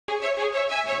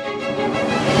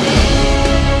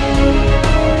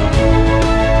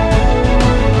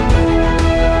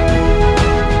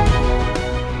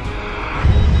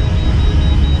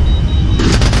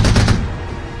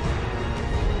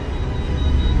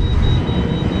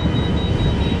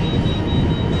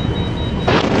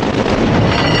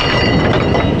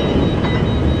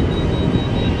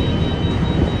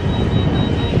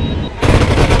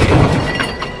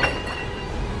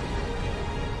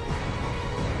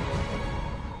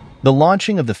The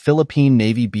launching of the Philippine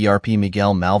Navy BRP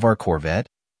Miguel Malvar corvette,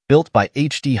 built by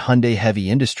HD Hyundai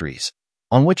Heavy Industries,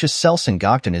 on which Aselsan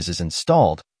Gökdeniz is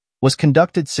installed, was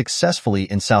conducted successfully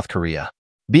in South Korea.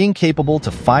 Being capable to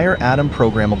fire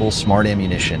atom-programmable smart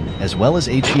ammunition as well as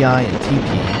HEI and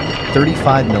TP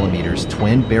 35mm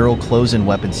twin-barrel close-in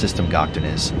weapon system,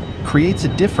 Gökdeniz creates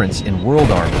a difference in world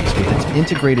armies with its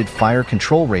integrated fire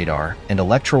control radar and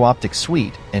electro-optic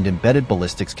suite and embedded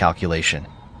ballistics calculation.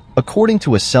 According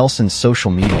to Aselsan's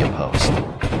social media post,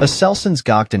 Aselsan's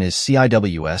Gökdeniz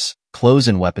CIWS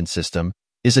close-in weapon system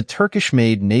is a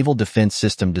Turkish-made naval defense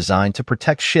system designed to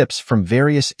protect ships from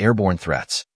various airborne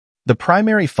threats. The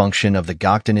primary function of the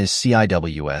Gökdeniz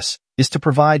CIWS is to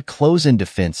provide close-in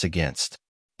defense against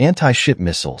anti-ship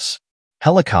missiles,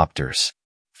 helicopters,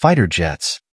 fighter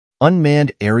jets,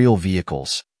 unmanned aerial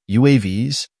vehicles,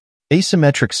 UAVs,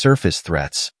 asymmetric surface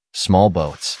threats, small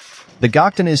boats. The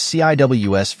Gökdeniz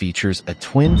CIWS features a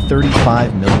twin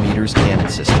 35mm cannon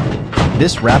system.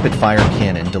 This rapid-fire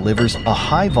cannon delivers a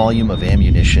high volume of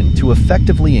ammunition to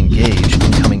effectively engage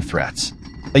incoming threats.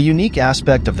 A unique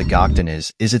aspect of the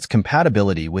Gökdeniz is its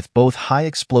compatibility with both High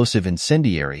Explosive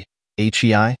Incendiary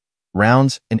 (HEI)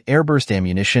 rounds and AirBurst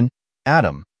Ammunition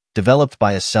 (ATOM), developed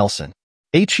by Aselsan.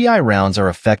 HEI rounds are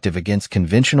effective against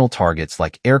conventional targets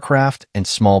like aircraft and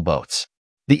small boats.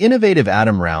 The innovative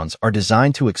ATOM rounds are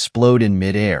designed to explode in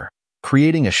mid-air,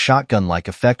 creating a shotgun-like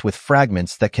effect with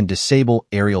fragments that can disable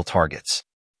aerial targets.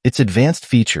 Its advanced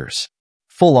features: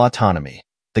 full autonomy.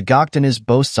 The Gökdeniz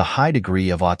boasts a high degree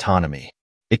of autonomy.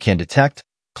 It can detect,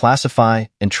 classify,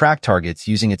 and track targets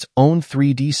using its own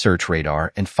 3D search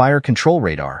radar and fire control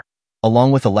radar,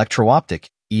 along with electro-optic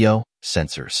 (EO)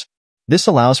 sensors. This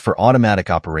allows for automatic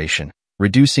operation,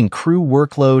 reducing crew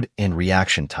workload and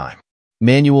reaction time.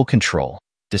 Manual control.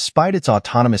 Despite its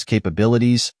autonomous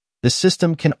capabilities, the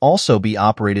system can also be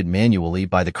operated manually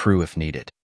by the crew if needed.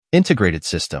 Integrated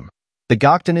system. The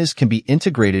Gökdeniz can be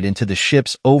integrated into the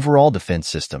ship's overall defense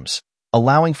systems,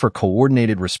 allowing for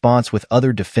coordinated response with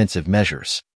other defensive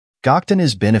measures.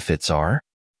 Gökdeniz benefits are: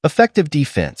 effective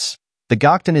defense. The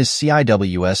Gökdeniz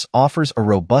CIWS offers a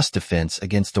robust defense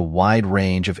against a wide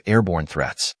range of airborne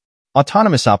threats.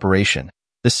 Autonomous operation.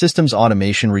 The system's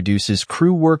automation reduces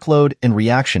crew workload and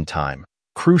reaction time,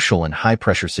 crucial in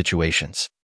high-pressure situations.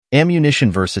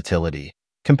 Ammunition versatility.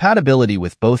 Compatibility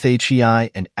with both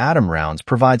HEI and ATOM rounds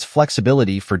provides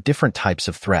flexibility for different types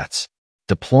of threats.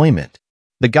 Deployment.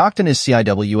 The Gökdeniz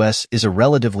CIWS is a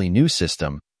relatively new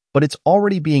system, but it's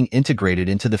already being integrated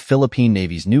into the Philippine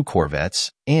Navy's new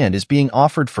corvettes and is being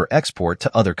offered for export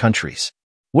to other countries.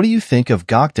 What do you think of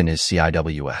Gökdeniz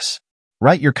CIWS?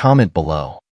 Write your comment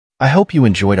below. I hope you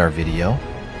enjoyed our video.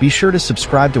 Be sure to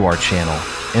subscribe to our channel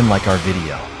and like our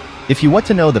video. If you want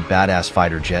to know the badass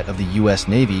fighter jet of the US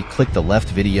Navy, click the left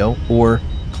video or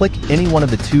click any one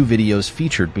of the two videos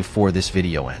featured before this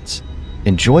video ends.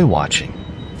 Enjoy watching.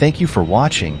 Thank you for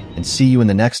watching and see you in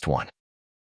the next one.